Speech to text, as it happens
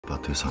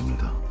아파트에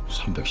삽니다.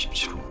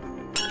 317호.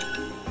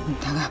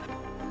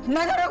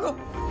 나가라고!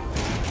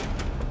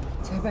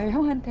 제발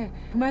형한테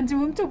그만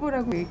좀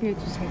훔쳐보라고 얘기해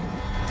주세요.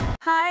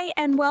 Hi,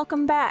 and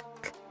welcome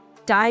back.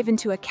 Dive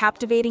into a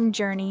captivating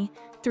journey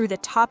through the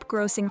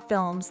top-grossing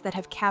films that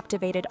have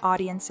captivated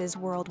audiences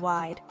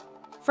worldwide.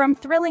 From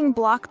thrilling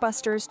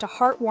blockbusters to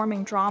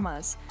heartwarming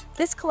dramas,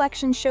 this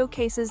collection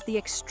showcases the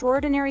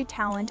extraordinary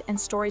talent and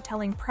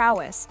storytelling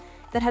prowess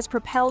that has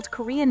propelled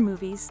Korean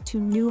movies to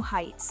new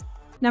heights.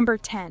 Number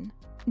 10.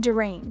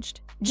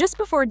 Deranged. Just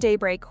before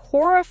daybreak,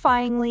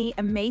 horrifyingly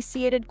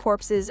emaciated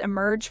corpses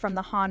emerge from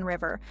the Han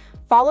River,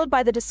 followed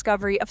by the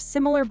discovery of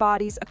similar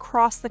bodies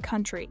across the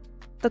country.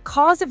 The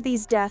cause of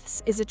these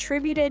deaths is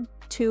attributed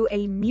to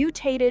a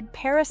mutated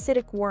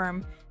parasitic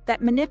worm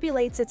that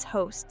manipulates its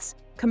hosts,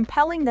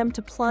 compelling them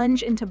to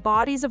plunge into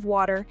bodies of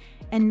water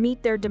and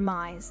meet their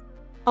demise.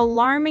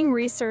 Alarming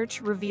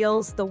research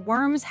reveals the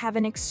worms have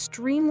an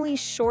extremely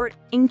short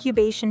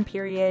incubation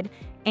period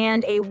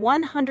and a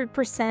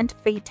 100%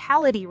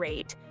 fatality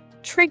rate,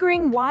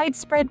 triggering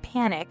widespread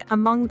panic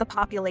among the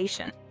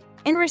population.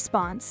 In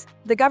response,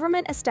 the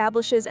government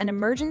establishes an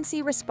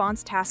emergency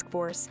response task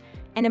force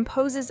and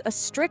imposes a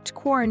strict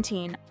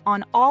quarantine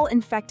on all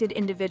infected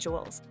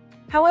individuals.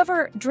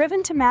 However,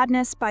 driven to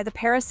madness by the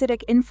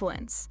parasitic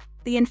influence,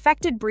 the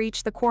infected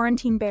breach the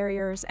quarantine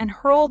barriers and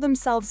hurl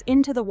themselves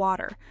into the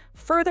water,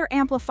 further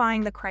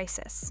amplifying the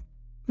crisis.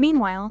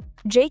 Meanwhile,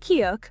 Jae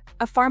Kyuk,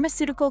 a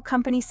pharmaceutical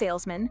company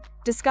salesman,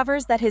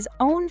 discovers that his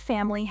own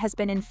family has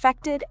been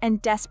infected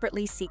and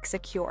desperately seeks a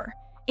cure.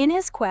 In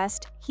his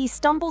quest, he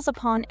stumbles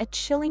upon a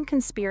chilling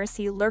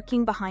conspiracy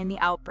lurking behind the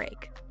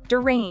outbreak.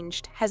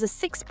 Deranged has a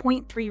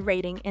 6.3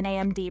 rating in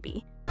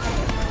IMDb.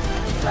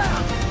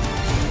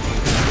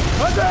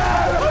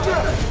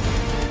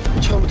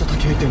 처음부터 다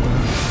계획된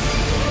거야.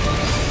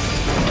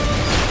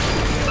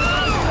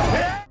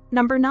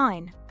 Number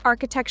 9.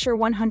 Architecture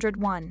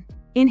 101.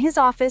 In his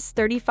office,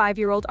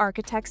 35-year-old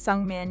architect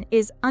Sung-min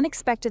is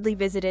unexpectedly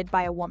visited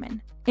by a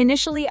woman.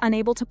 Initially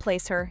unable to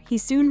place her, he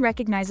soon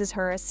recognizes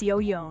her as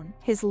Seo-yeon,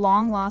 his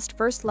long-lost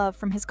first love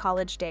from his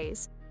college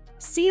days.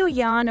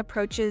 Seo-yeon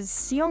approaches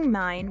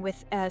Seong-min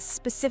with a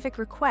specific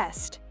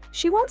request.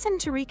 She wants him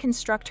to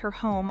reconstruct her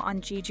home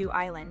on Jeju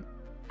Island.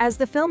 As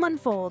the film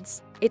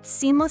unfolds, it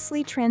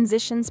seamlessly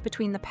transitions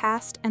between the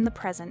past and the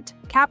present,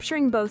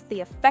 capturing both the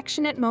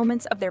affectionate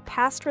moments of their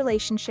past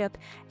relationship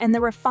and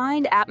the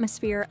refined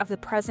atmosphere of the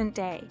present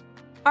day.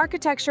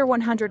 Architecture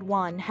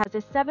 101 has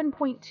a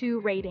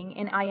 7.2 rating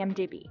in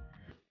IMDb.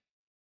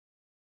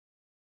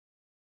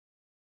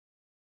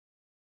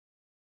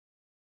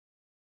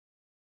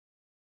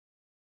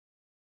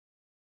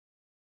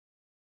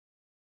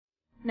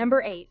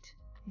 Number 8.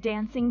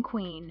 Dancing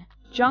Queen.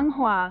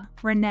 Jung-hwa,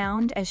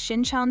 renowned as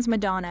Shincheon's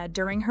Madonna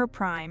during her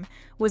prime,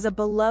 was a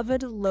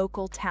beloved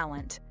local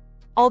talent.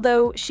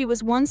 Although she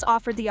was once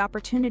offered the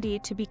opportunity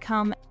to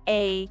become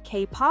a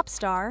K-pop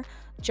star,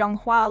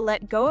 Jung-hwa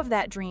let go of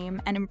that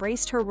dream and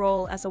embraced her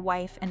role as a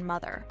wife and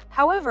mother.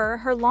 However,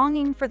 her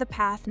longing for the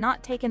path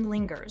not taken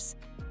lingers.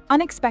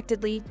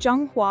 Unexpectedly,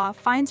 Jung-hwa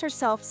finds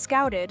herself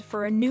scouted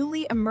for a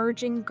newly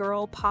emerging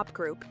girl pop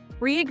group,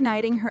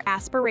 reigniting her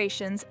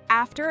aspirations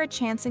after a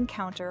chance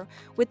encounter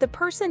with the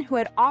person who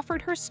had offered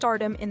her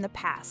stardom in the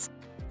past.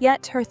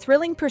 Yet, her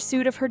thrilling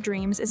pursuit of her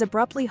dreams is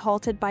abruptly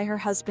halted by her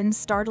husband's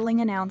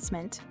startling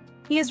announcement.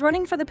 He is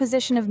running for the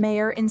position of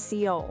mayor in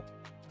Seoul.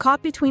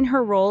 Caught between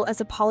her role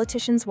as a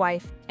politician's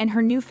wife and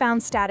her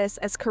newfound status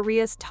as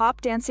Korea's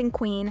top dancing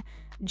queen,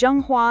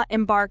 Jung-hwa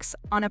embarks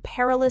on a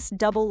perilous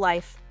double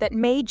life that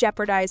may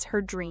jeopardize her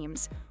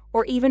dreams,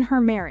 or even her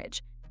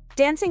marriage.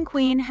 Dancing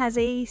Queen has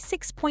a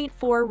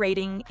 6.4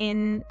 rating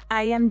in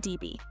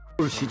IMDb.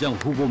 시장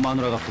후보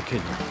마누라가 속해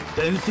있는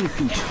댄싱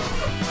퀸.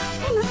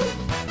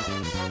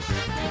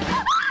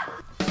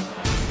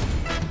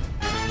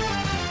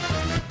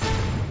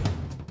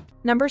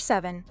 Number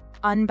 7.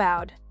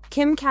 Unbowed.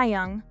 Kim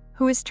Kye-young,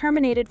 who is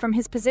terminated from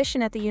his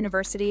position at the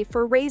university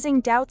for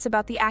raising doubts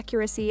about the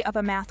accuracy of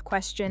a math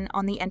question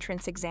on the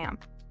entrance exam.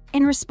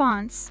 In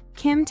response,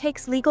 Kim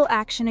takes legal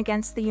action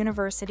against the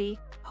university,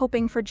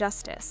 hoping for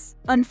justice.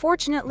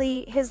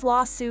 Unfortunately, his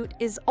lawsuit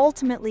is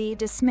ultimately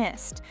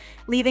dismissed,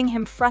 leaving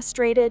him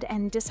frustrated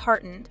and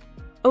disheartened.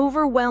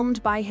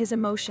 Overwhelmed by his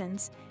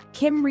emotions,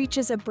 Kim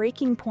reaches a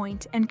breaking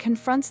point and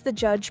confronts the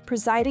judge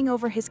presiding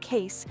over his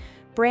case,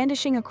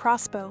 brandishing a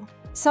crossbow.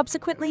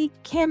 Subsequently,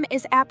 Kim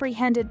is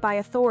apprehended by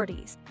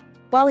authorities.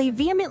 While he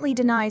vehemently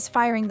denies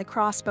firing the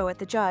crossbow at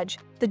the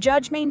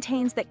judge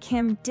maintains that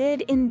Kim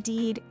did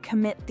indeed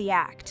commit the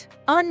act.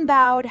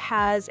 Unbowed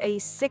has a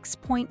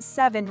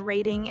 6.7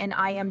 rating in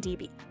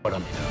IMDb.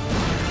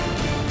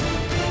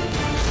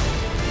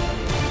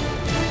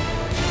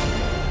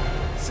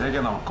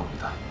 세게 나올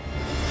겁니다.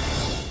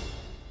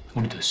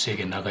 우리도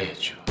세게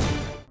나가야죠.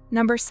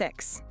 Number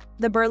 6.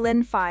 The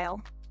Berlin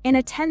File. In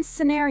a tense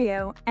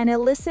scenario, an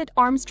illicit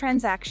arms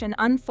transaction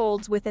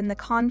unfolds within the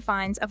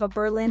confines of a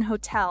Berlin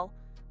hotel,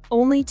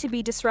 only to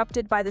be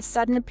disrupted by the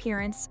sudden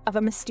appearance of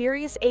a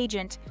mysterious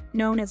agent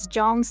known as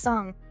Jong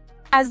Sung.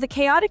 As the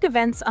chaotic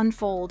events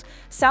unfold,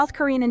 South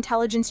Korean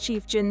intelligence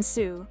chief Jin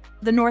Soo,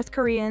 the North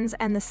Koreans,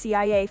 and the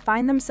CIA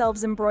find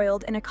themselves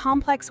embroiled in a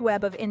complex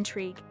web of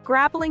intrigue,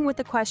 grappling with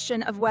the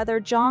question of whether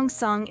Jong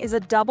Sung is a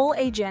double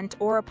agent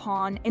or a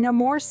pawn in a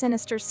more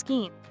sinister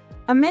scheme.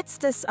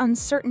 Amidst this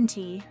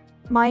uncertainty,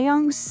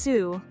 Myung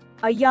Soo,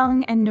 a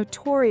young and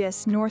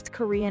notorious North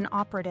Korean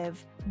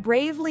operative,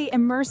 bravely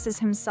immerses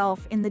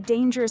himself in the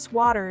dangerous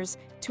waters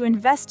to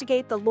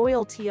investigate the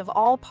loyalty of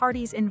all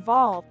parties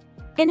involved.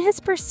 In his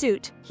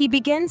pursuit, he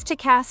begins to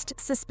cast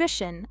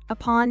suspicion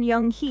upon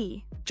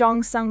Young-hee,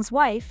 Jong Sung's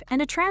wife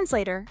and a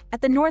translator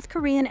at the North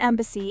Korean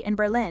embassy in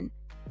Berlin.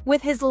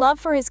 With his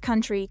love for his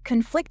country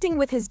conflicting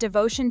with his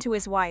devotion to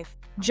his wife,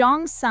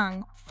 Jong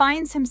Sung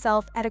finds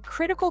himself at a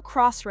critical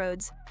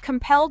crossroads,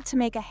 compelled to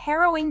make a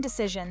harrowing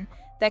decision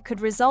that could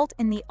result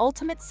in the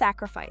ultimate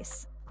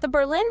sacrifice. The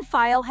Berlin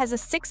File has a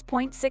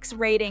 6.6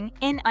 rating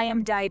in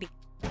IMDb.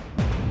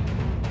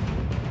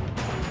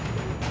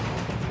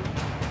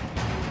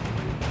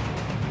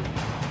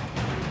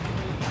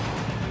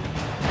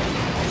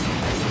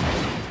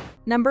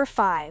 Number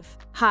 5.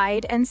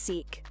 Hide and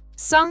Seek.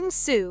 Sung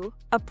Soo,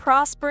 a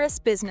prosperous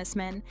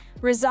businessman,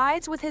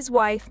 resides with his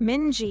wife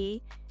Min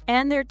Ji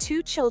and their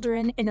 2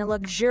 children in a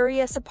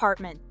luxurious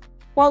apartment.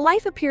 While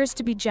life appears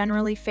to be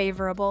generally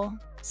favorable,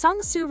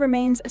 Sung Soo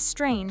remains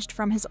estranged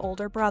from his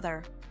older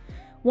brother.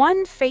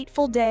 One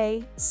fateful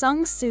day,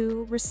 Sung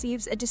Soo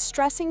receives a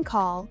distressing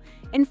call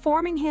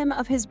informing him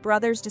of his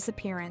brother's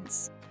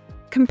disappearance.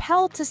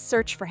 Compelled to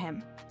search for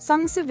him,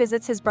 Sung Soo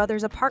visits his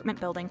brother's apartment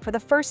building for the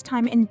first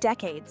time in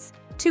decades.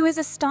 To his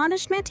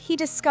astonishment, he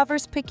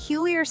discovers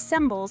peculiar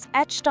symbols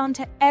etched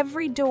onto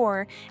every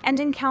door and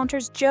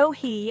encounters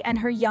Jo-hee and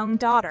her young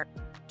daughter.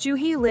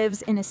 Jo-hee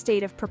lives in a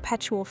state of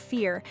perpetual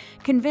fear,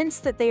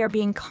 convinced that they are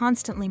being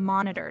constantly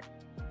monitored.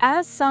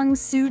 As Sung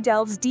Soo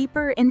delves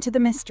deeper into the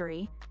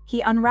mystery,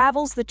 he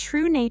unravels the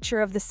true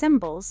nature of the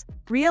symbols,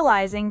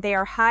 realizing they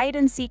are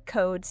hide-and-seek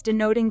codes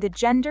denoting the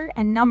gender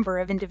and number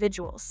of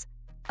individuals.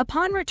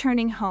 Upon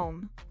returning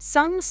home,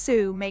 Sung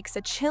Soo makes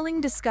a chilling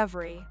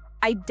discovery: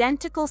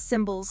 identical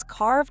symbols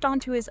carved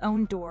onto his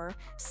own door,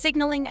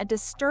 signaling a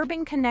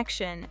disturbing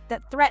connection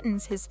that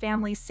threatens his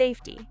family's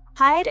safety.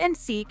 Hide and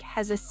Seek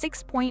has a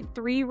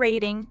 6.3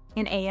 rating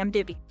in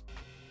IMDb.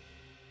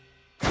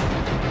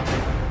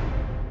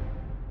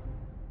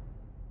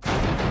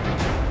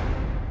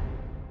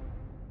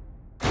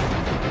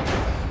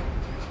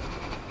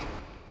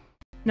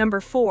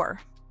 Number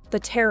 4. The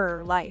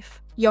Terror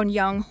Life. Yeon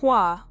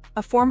Young-hwa,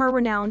 a former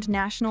renowned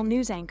national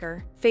news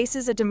anchor,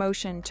 faces a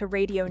demotion to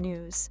radio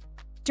news.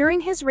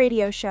 During his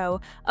radio show,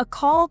 a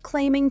call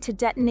claiming to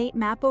detonate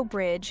Mapo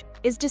Bridge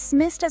is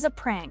dismissed as a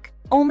prank,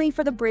 only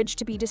for the bridge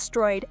to be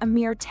destroyed a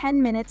mere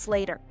 10 minutes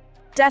later.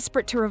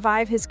 Desperate to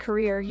revive his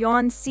career,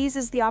 Yeon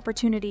seizes the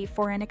opportunity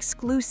for an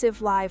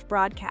exclusive live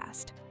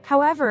broadcast.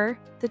 However,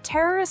 the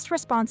terrorist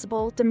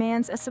responsible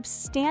demands a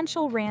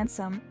substantial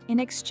ransom in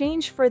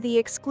exchange for the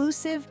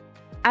exclusive.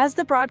 As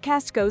the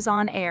broadcast goes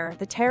on air,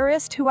 the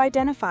terrorist, who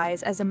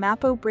identifies as a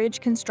Mapo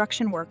Bridge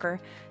construction worker,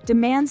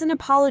 demands an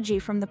apology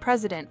from the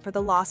president for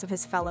the loss of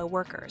his fellow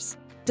workers.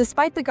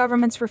 Despite the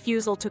government's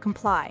refusal to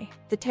comply,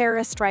 the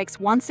terrorist strikes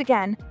once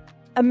again,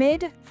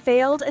 amid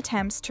failed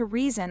attempts to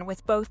reason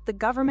with both the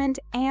government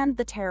and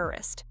the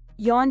terrorist.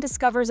 Yeon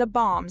discovers a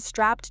bomb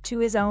strapped to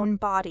his own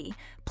body,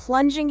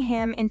 plunging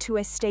him into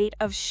a state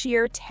of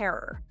sheer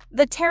terror.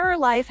 The Terror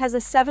Life has a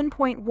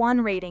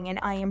 7.1 rating in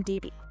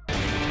IMDb.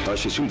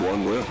 아씨 지금 뭐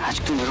하는 거야?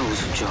 아직도 내가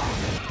우습죠.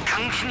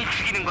 당신이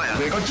죽이는 거야.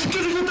 내가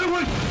죽여주겠다고.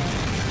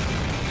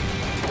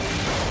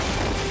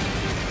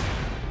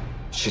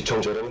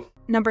 시청자 여러분.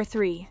 Number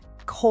 3.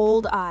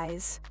 Cold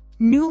Eyes.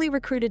 Newly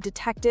recruited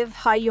detective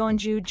Ha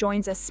Yeon-ju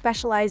joins a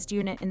specialized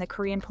unit in the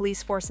Korean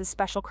Police Force's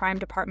Special Crime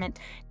Department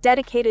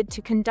dedicated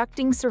to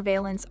conducting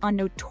surveillance on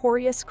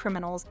notorious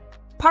criminals.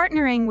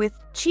 Partnering with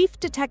Chief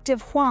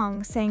Detective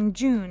Hwang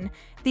Sang-joon,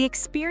 the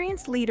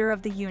experienced leader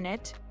of the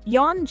unit,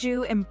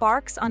 Yeon-ju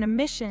embarks on a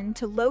mission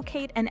to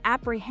locate and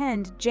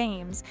apprehend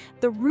James,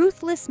 the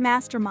ruthless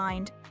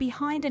mastermind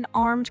behind an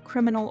armed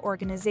criminal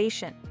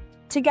organization.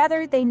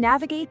 Together, they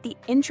navigate the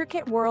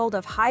intricate world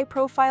of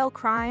high-profile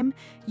crime,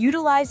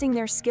 utilizing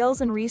their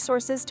skills and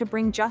resources to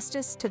bring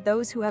justice to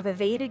those who have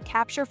evaded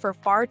capture for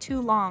far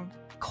too long.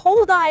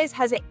 Cold Eyes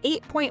has an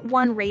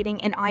 8.1 rating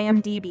in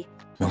IMDb.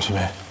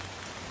 명심해.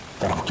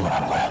 따라붙기만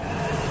하는 거야.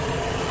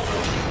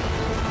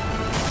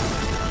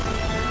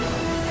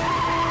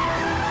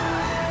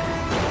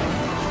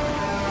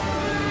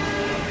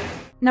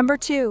 Number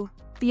 2.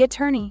 The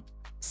Attorney.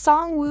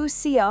 Song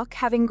Woo-seok,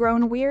 having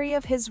grown weary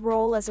of his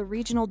role as a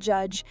regional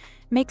judge,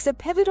 makes a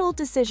pivotal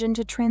decision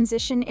to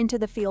transition into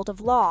the field of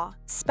law,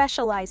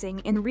 specializing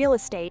in real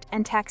estate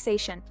and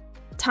taxation.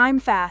 Time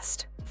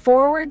fast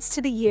forwards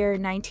to the year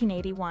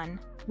 1981,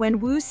 when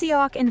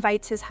Woo-seok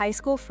invites his high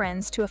school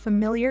friends to a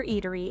familiar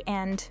eatery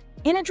and,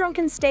 in a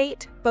drunken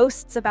state,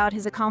 boasts about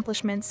his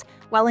accomplishments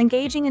while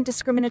engaging in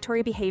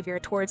discriminatory behavior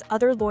towards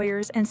other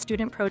lawyers and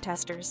student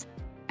protesters.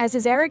 As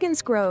his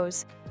arrogance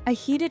grows, a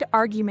heated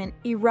argument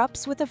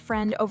erupts with a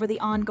friend over the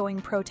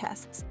ongoing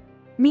protests.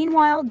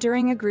 Meanwhile,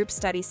 during a group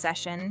study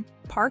session,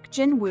 Park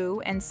Jin-woo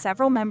and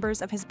several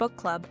members of his book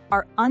club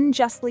are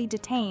unjustly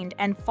detained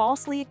and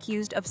falsely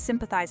accused of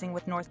sympathizing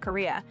with North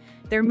Korea,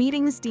 their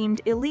meetings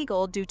deemed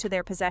illegal due to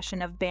their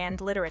possession of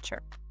banned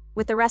literature.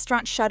 With the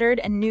restaurant shuttered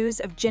and news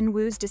of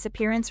Jin-woo's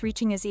disappearance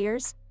reaching his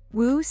ears,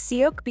 Woo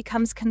Seok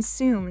becomes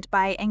consumed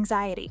by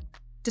anxiety.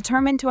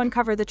 Determined to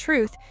uncover the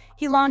truth,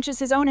 he launches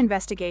his own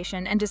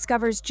investigation and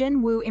discovers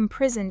Jin-woo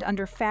imprisoned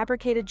under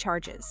fabricated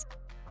charges.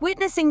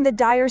 Witnessing the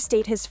dire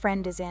state his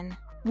friend is in,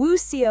 Woo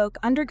Seok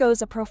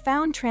undergoes a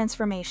profound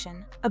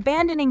transformation,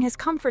 abandoning his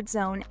comfort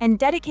zone and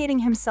dedicating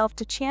himself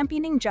to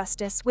championing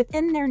justice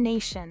within their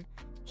nation.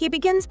 He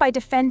begins by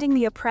defending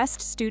the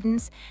oppressed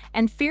students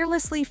and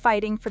fearlessly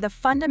fighting for the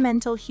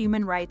fundamental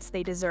human rights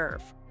they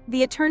deserve.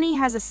 The attorney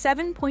has a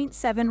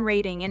 7.7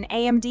 rating in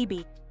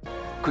IMDb.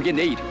 그게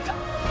내 일입니다.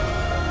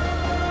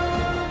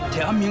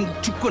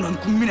 대한민국 주권은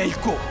국민에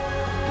있고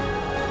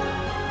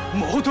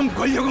모든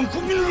권력은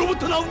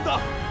국민으로부터 나온다.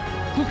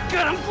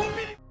 국가란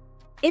국민.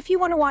 If you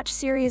want to watch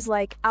series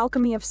like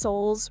Alchemy of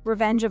Souls,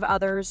 Revenge of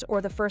Others,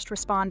 or The First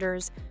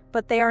Responders,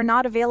 but they are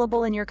not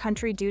available in your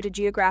country due to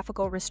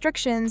geographical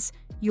restrictions,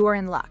 you are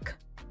in luck.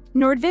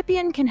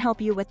 NordVPN can help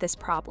you with this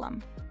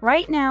problem.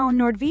 Right now,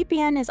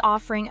 NordVPN is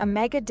offering a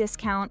mega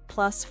discount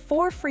plus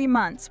 4 free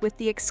months with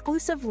the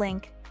exclusive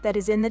link that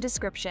is in the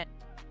description.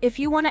 If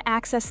you want to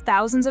access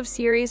thousands of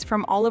series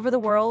from all over the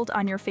world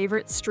on your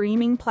favorite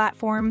streaming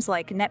platforms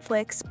like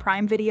Netflix,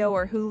 Prime Video,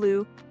 or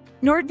Hulu,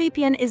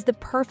 NordVPN is the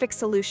perfect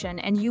solution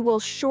and you will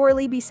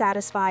surely be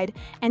satisfied,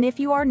 and if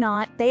you are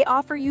not, they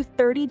offer you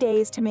 30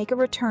 days to make a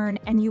return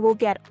and you will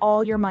get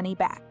all your money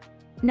back.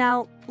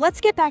 Now, let's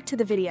get back to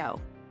the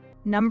video.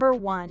 Number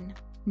 1.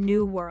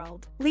 New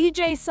World. Lee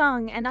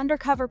Jae-sung, an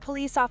undercover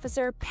police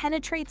officer,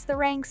 penetrates the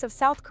ranks of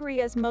South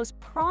Korea's most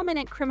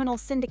prominent criminal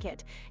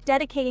syndicate,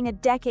 dedicating a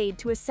decade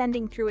to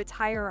ascending through its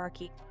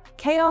hierarchy.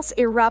 Chaos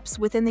erupts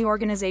within the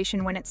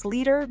organization when its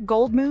leader,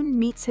 Goldmoon,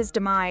 meets his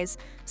demise,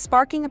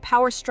 sparking a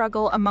power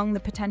struggle among the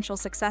potential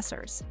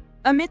successors.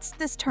 Amidst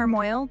this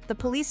turmoil, the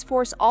police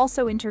force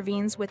also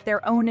intervenes with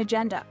their own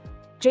agenda.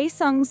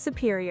 Jae-sung's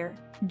superior,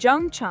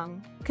 Jung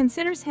Chung,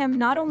 considers him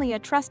not only a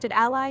trusted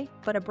ally,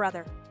 but a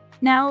brother.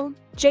 Now,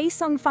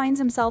 Jae-sung finds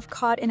himself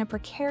caught in a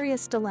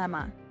precarious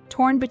dilemma,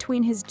 torn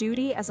between his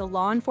duty as a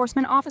law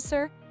enforcement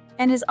officer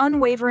and his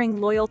unwavering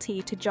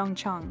loyalty to Jung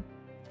Chung.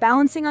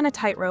 Balancing on a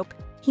tightrope,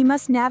 he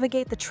must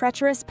navigate the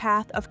treacherous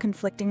path of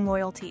conflicting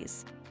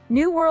loyalties.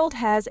 New World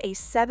has a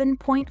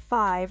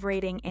 7.5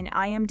 rating in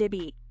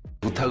IMDb.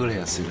 부탁을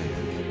해야 쓰네.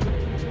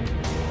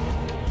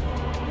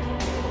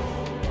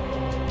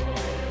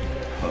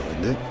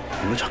 근데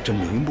이거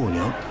작전명이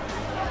뭐냐?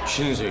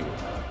 신생.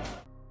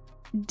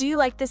 Do you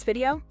like this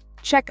video?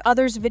 Check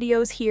others'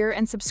 videos here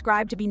and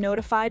subscribe to be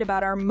notified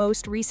about our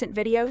most recent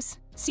videos.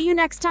 See you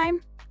next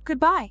time.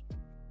 Goodbye.